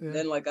 Yeah.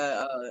 Then, like,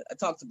 I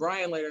talked to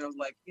Brian later, and I was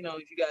like, if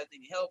you guys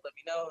need help, let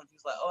me know. And he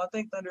was like, oh, I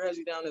think Thunder has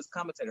you down as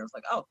commentator. I was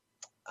like, oh,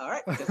 all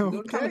right.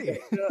 Okay.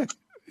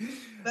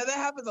 That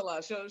happens a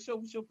lot.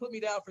 She'll put me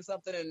down for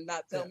something and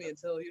not tell me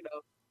until, And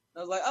I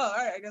was like, oh,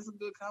 all right, I guess I'm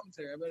doing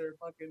commentary. I better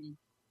fucking,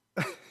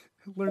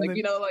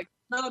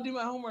 I'll do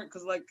my homework,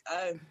 because, like,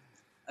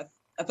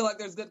 I feel like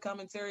there's good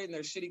commentary and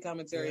there's shitty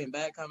commentary and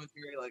bad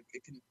commentary. Like,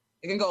 it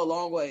can go a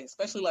long way,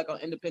 especially like on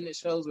independent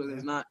shows where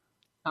there's not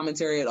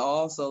commentary at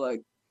all. So,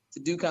 like, to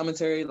do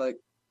commentary, like,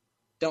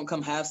 don't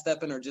come half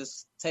stepping or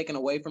just taking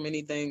away from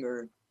anything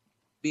or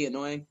be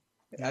annoying,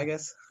 I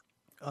guess.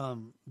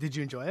 Did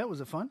you enjoy it? Was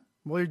it fun?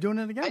 Well, you're doing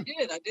it again.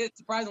 I did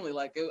surprisingly.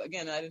 Like,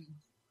 again, I didn't.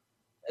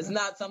 It's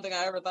not something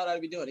I ever thought I'd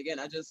be doing. Again,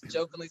 I just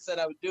jokingly said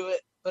I would do it,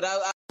 but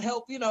I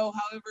help,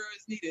 however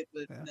is needed.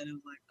 But then it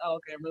was like, oh,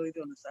 okay, I'm really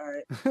doing this. All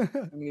right,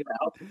 let me get the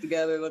outfit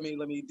together. Let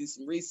me do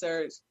some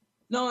research.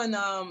 No, and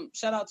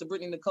shout out to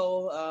Brittany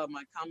Nicole,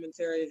 my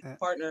commentary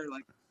partner.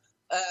 Like,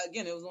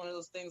 again, it was one of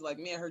those things. Like,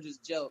 me and her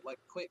just gelled, like,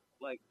 quick,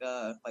 like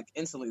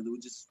instantly. We were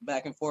just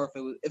back and forth.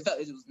 It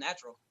was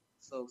natural.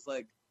 So it was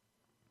like,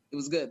 it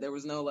was good. There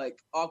was no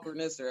like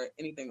awkwardness or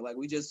anything. Like,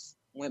 we just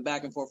went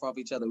back and forth off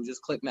each other. We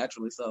just clicked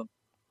naturally. So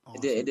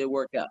awesome. It did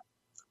work out.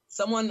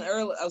 I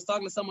was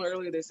talking to someone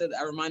earlier. They said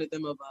I reminded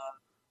them of a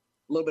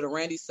little bit of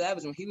Randy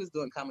Savage when he was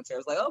doing commentary. I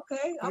was like,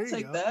 okay, I'll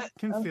take that.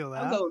 Feel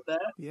that. I'll go with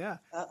that. Yeah,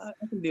 I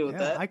can deal with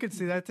that. I could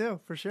see that too,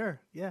 for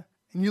sure. Yeah,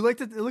 and you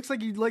it looks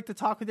like you like to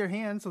talk with your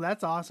hands, so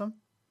that's awesome.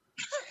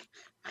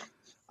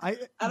 I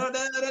don't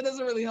know. That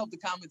doesn't really help the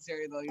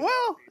commentary though.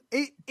 Well,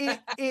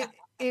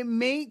 it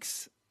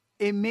makes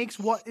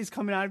what is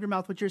coming out of your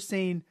mouth, what you're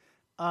saying,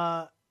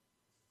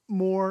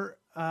 more.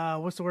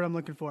 What's the word I'm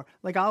looking for?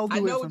 Like, I'll do it.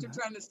 I know what you're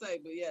trying to say,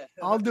 but yeah.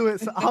 I'll do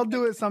it. I'll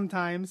do it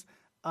sometimes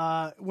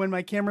when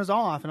my camera's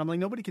off, and I'm like,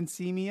 nobody can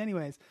see me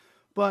anyways.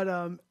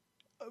 But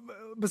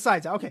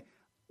besides, okay,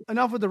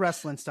 enough with the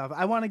wrestling stuff.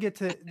 I want to get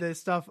to the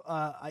stuff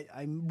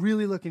I'm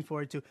really looking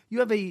forward to. You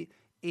have a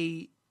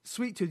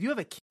sweet tooth. You have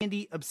a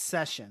candy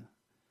obsession.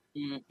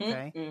 Mm-hmm.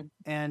 Okay,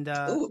 and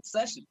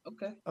obsession.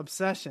 Okay,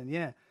 obsession.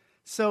 Yeah.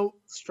 So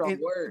strong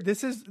word.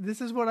 This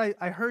is what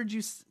I heard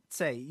you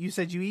say. You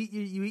said you eat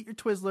your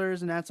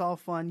Twizzlers and that's all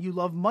fun. You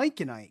love Mike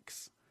and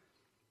Ike's.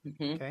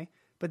 Mm-hmm. Okay.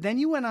 But then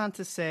you went on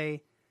to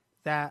say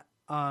that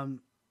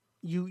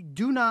you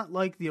do not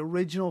like the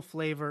original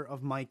flavor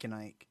of Mike and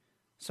Ike.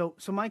 So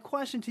my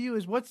question to you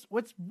is, what's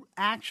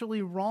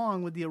actually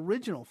wrong with the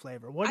original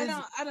flavor? What is?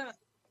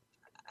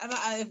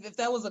 If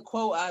that was a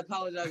quote, I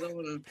apologize. I'm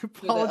gonna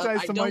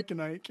Apologize to Mike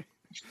and Ike.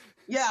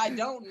 Yeah, I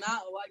don't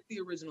not like the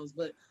originals,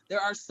 but there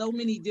are so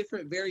many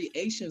different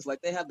variations.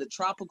 Like they have the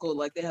tropical,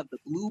 like they have the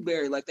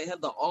blueberry, like they have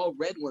the all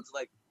red ones.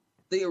 Like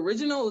the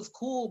original is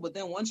cool, but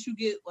then once you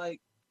get like,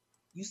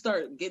 you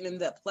start getting in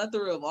that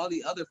plethora of all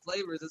the other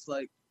flavors, it's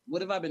like,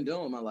 what have I been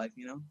doing with my life?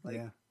 You know,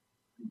 like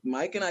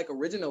Mike and Ike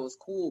original is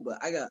cool, but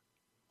I got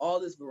all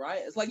this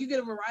variety. It's like you get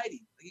a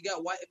variety. Like you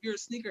got white. If you're a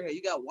sneakerhead,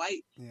 you got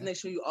white, and they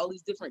show you all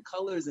these different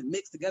colors and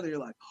mixed together. You're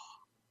like,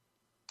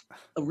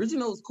 oh,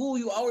 original is cool.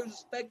 You always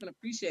respect and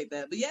appreciate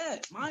that. But yeah,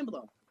 mind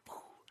blown.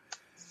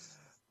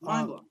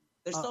 Mind blown.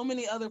 There's so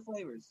many other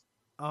flavors.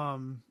 I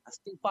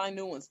still find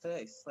new ones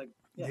today. It's like,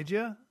 did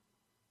you?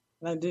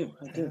 I do.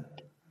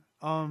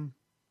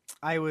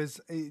 I was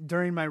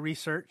during my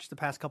research the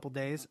past couple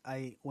days.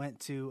 I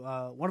went to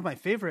one of my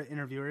favorite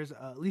interviewers,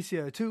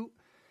 Alicia Atout,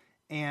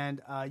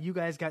 and you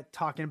guys got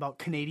talking about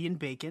Canadian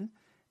bacon,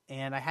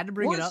 and I had to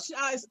bring it up.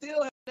 I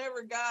still have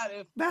never got.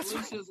 If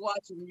Alicia's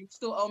watching, you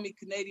still owe me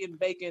Canadian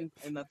bacon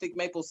and I think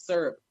maple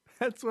syrup.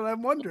 That's what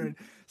I'm wondering.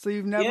 So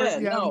you've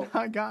never,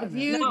 not gotten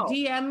If you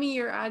DM me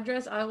your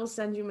address, I will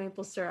send you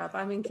maple syrup.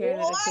 I'm in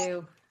Canada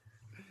too.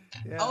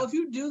 Yeah. Oh, if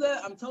you do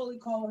that, I'm totally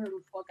calling her the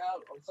fuck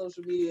out on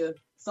social media.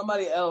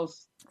 Somebody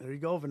else. There you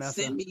go,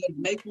 Vanessa. Send me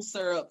maple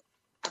syrup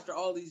after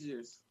all these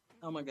years.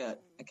 Oh my God,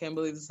 I can't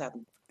believe this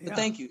happened. But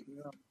thank you.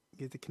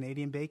 Get the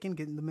Canadian bacon,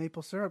 get the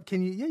maple syrup.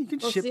 Can you? Yeah, you can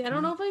ship. See, I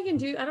don't know if I can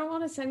do. I don't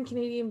want to send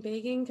Canadian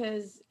bacon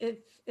because if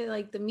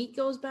like the meat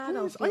goes bad,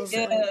 I'll feel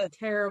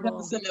terrible. You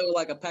have to send it with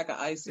like a pack of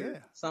ice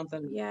or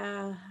something.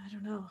 Yeah, I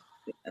don't know.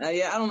 I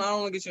don't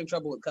want to get you in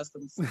trouble with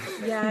customs.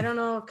 Yeah, I don't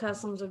know if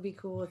customs would be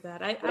cool with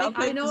that.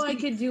 I know I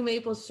could do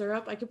maple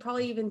syrup. I could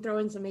probably even throw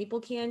in some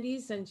maple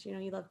candies since you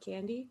love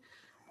candy.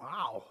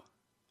 Wow.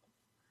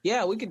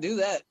 Yeah, we can do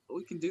that.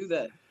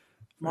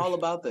 I'm all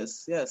about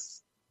this.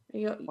 Yes.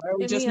 Why are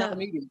we just now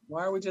meeting?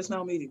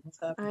 What's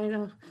happening? I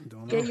know.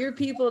 Get your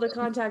people to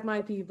contact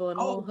my people and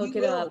we'll hook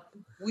it up.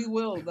 We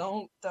will.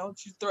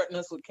 Don't you threaten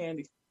us with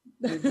candy.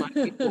 My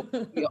people,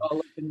 we all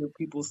up in your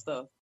people's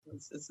stuff.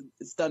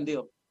 It's done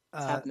deal.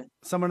 It's happening.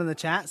 Someone in the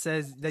chat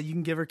says that you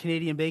can give her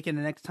Canadian bacon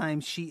the next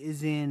time she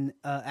is in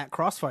at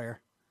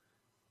Crossfire.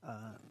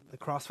 The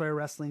Crossfire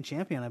Wrestling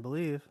Champion, I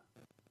believe.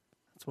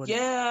 That's what.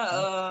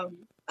 Yeah.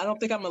 I don't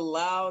think I'm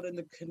allowed in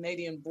the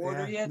Canadian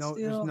border yet. No,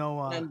 still.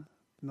 There's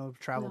no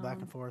travel back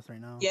and forth right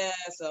now. Yeah,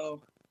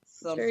 so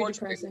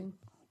unfortunately,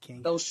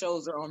 those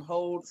shows are on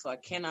hold, so I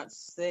cannot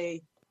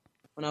say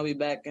when I'll be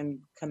back in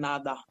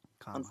Canada.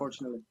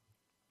 Unfortunately.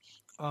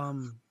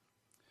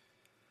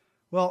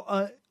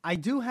 Well, I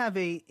do have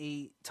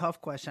a tough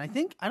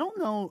question. I don't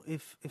know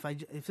if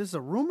this is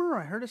a rumor or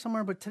I heard it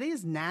somewhere, but today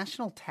is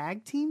National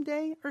Tag Team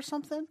Day or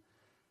something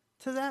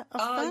to that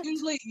effect.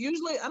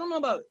 Usually I don't know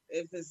about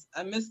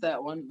I missed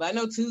that one, but I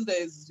know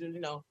Tuesdays,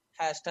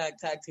 hashtag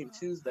Tag Team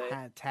Tuesday.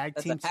 Tag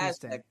Team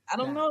Tuesday. I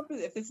don't know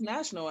if it's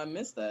national. I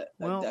missed that.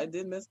 Well, I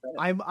did miss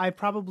that. I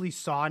probably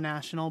saw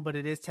national, but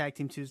it is Tag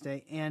Team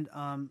Tuesday, and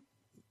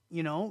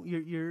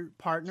your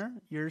partner,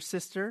 your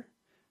sister,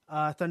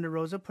 Thunder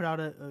Rosa, put out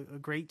a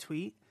great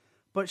tweet,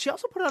 but she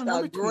also put out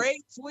another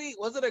great tweet.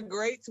 Was it a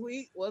great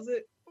tweet? Was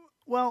it?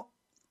 Well,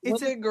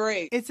 was it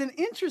great? It's an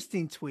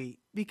interesting tweet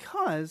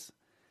because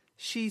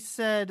she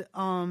said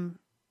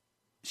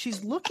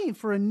she's looking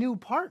for a new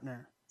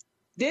partner.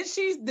 Did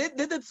she?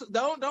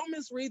 Don't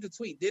misread the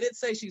tweet. Did it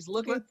say she's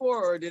looking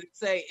for, or did it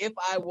say if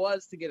I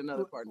was to get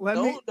another partner?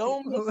 Look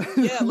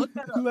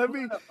that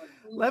up.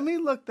 Let me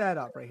look that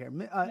up right here.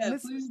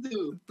 Please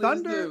do.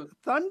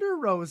 Thunder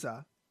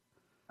Rosa.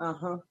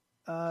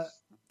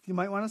 You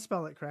might want to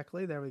spell it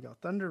correctly. There we go.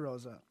 Thunder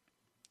Rosa.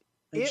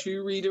 Make sure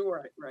you read it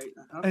right.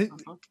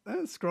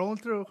 Scrolling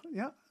through.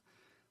 Yeah.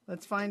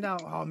 Let's find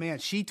out. Oh man,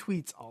 she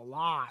tweets a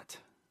lot.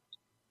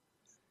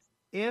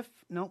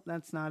 Nope,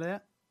 that's not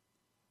it.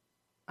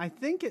 I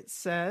think it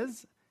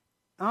says,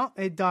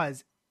 it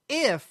does.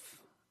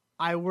 If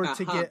I were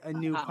to get a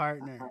new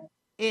partner,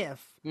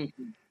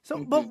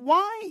 but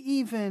why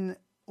even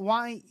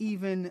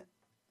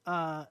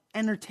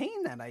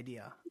entertain that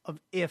idea of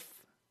if?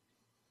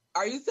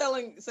 Are you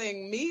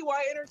saying me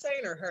why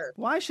entertain or her?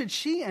 Why should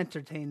she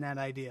entertain that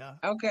idea?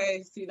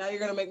 Okay, see, now you're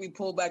going to make me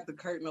pull back the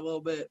curtain a little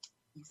bit.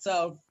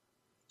 So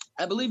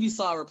I believe you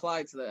saw a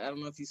reply to that. I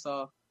don't know if you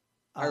saw.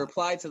 I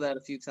replied to that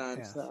a few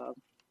times. Yeah.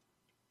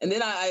 And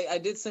then I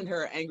did send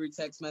her an angry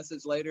text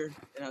message later,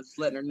 and I was just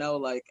letting her know,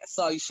 like, I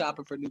saw you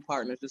shopping for new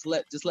partners. Just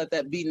let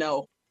that B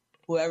know.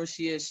 Whoever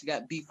she is, she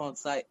got beef on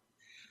site.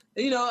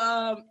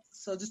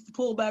 So just to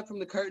pull back from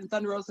the curtain,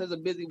 Thunder Rosa is a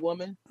busy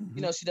woman.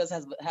 Mm-hmm. She does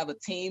have a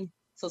team.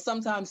 So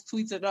sometimes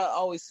tweets are not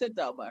always sent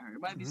out by her. It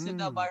might be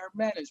sent out by her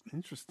management.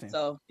 Interesting.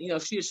 So,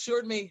 she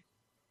assured me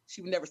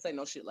she would never say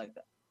no shit like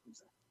that.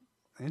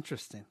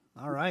 Interesting.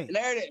 All right. And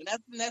there it is.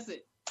 That's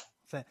it.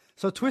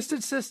 So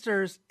Twisted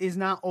Sisters is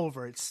not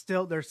over.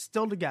 They're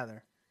still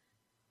together.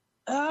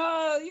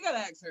 You gotta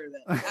ask her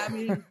that. I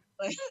mean,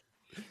 like,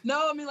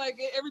 no, I mean, like,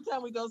 every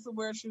time we go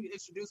somewhere, she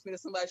introduced me to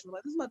somebody. She'll be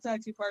like, "This is my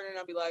tag team partner," and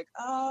I'll be like,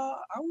 "Are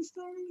we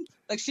still?"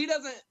 Like, she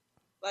doesn't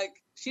like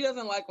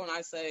when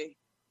I say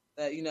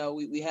that, you know,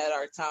 we had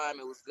our time,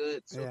 it was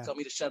good. She'll tell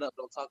me to shut up,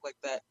 don't talk like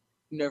that.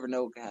 You never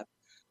know what can happen.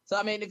 So,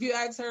 I mean, if you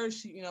ask her,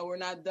 she, you know, we're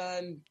not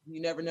done.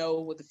 You never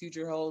know what the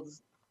future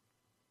holds.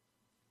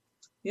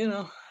 You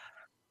know,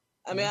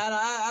 I mean,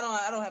 I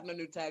don't have no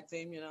new tag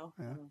team. You know,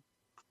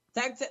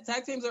 tag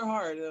teams are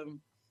hard.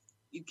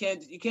 You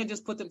can't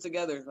just put them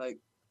together. Like,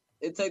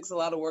 it takes a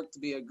lot of work to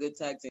be a good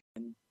tag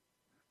team.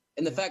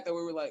 And the fact that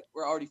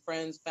we're already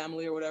friends,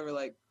 family, or whatever,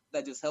 like,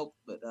 that just helped.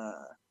 But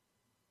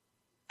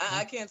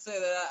I can't say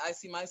that I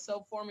see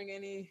myself forming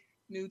any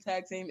new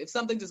tag team. If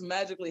something just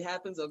magically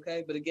happens,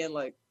 okay. But again,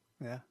 like,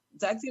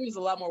 tag team is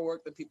a lot more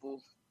work than people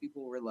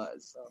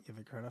realize. So give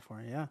it credit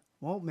for it. Yeah.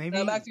 Well, maybe.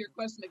 Now back to your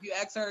question. If you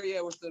ask her,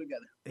 we're still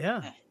together.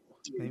 Yeah.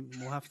 Maybe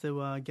we'll have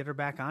to get her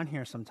back on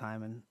here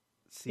sometime and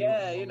see.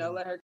 Yeah, you know,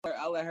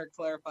 I'll let her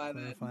clarify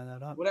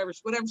that up. Whatever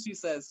she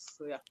says.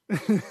 So yeah.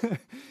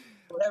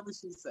 Whatever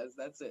she says,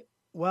 that's it.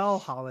 Well,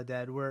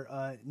 Holidead,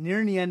 we're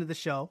nearing the end of the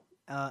show.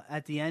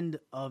 At the end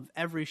of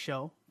every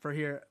show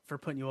for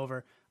Putting You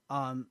Over,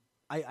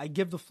 I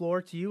give the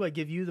floor to you. I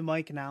give you the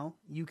mic now.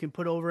 You can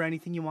put over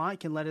anything you want. You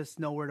can let us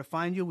know where to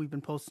find you. We've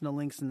been posting the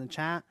links in the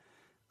chat.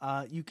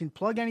 You can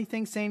plug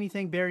anything, say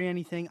anything, bury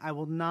anything. I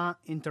will not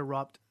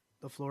interrupt.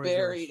 The floor is yours.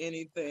 Bury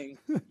anything.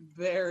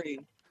 Bury.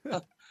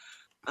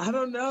 I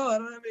don't know. I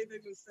don't have anything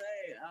to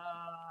say.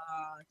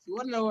 If you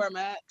want to know where I'm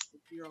at,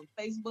 if you're on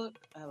Facebook,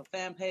 I have a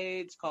fan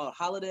page called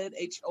Holidead,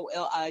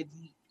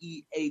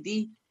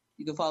 HOLIDEAD.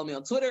 You can follow me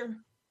on Twitter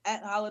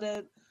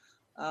 @Holidead.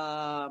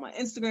 My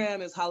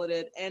Instagram is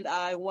Holidead, and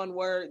one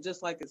word,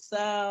 just like it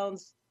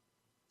sounds.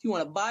 If you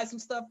want to buy some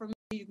stuff from me,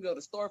 you can go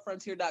to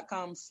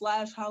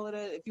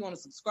storefrontier.com/Holidead. If you want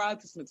to subscribe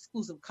to some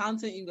exclusive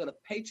content, you can go to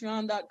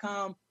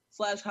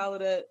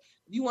patreon.com/Holidead.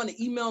 If you want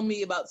to email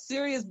me about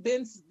serious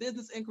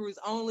business inquiries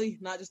only,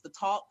 not just the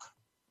talk,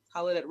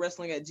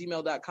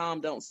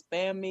 holidadwrestling@gmail.com. Don't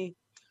spam me.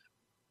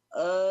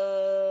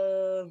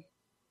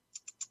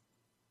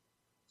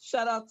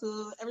 Shout out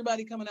to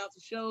everybody coming out to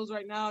shows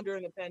right now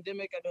during the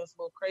pandemic. I know it's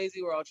a little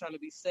crazy. We're all trying to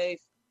be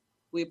safe.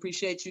 We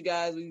appreciate you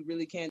guys. We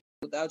really can't do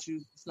it without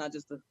you. It's not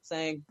just a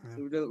saying.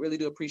 So we really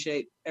do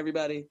appreciate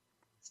everybody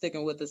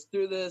sticking with us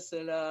through this.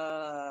 And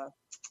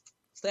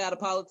stay out of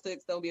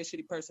politics. Don't be a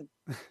shitty person.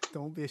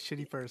 Don't be a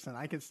shitty person.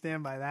 I can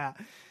stand by that.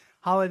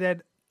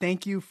 Holidead,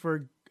 thank you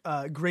for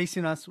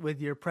gracing us with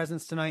your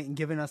presence tonight and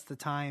giving us the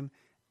time.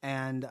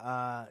 And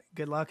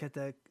good luck at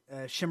the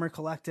Shimmer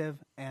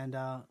Collective. And,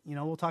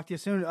 we'll talk to you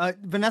soon.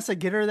 Vanessa,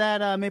 get her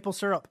that maple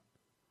syrup.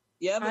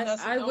 Yeah,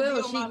 Vanessa, I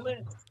will.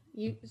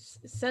 You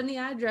send the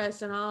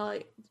address and I'll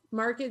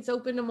mark it's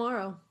open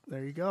tomorrow.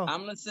 There you go.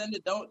 I'm going to send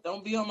it.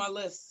 Don't be on my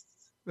list.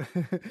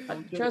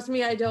 Trust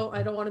me, I don't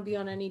want to be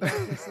on any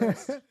darkness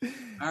list.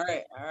 All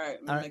right.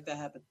 We'll make that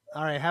happen.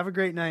 All right. Have a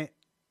great night.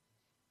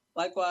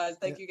 Likewise.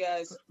 Thank you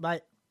guys.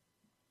 Bye.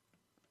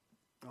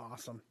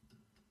 Awesome.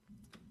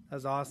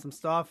 That's awesome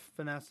stuff,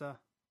 Vanessa.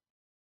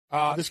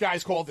 This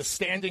guy's called the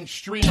Standing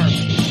Streamer.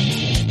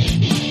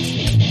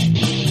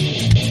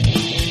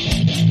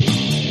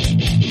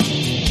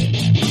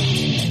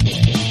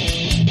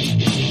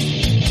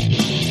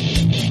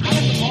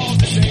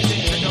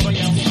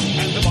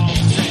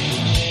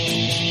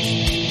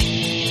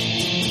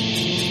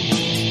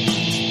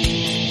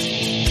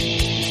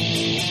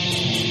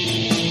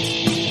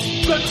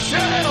 The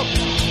champ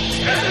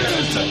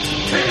is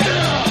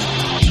here!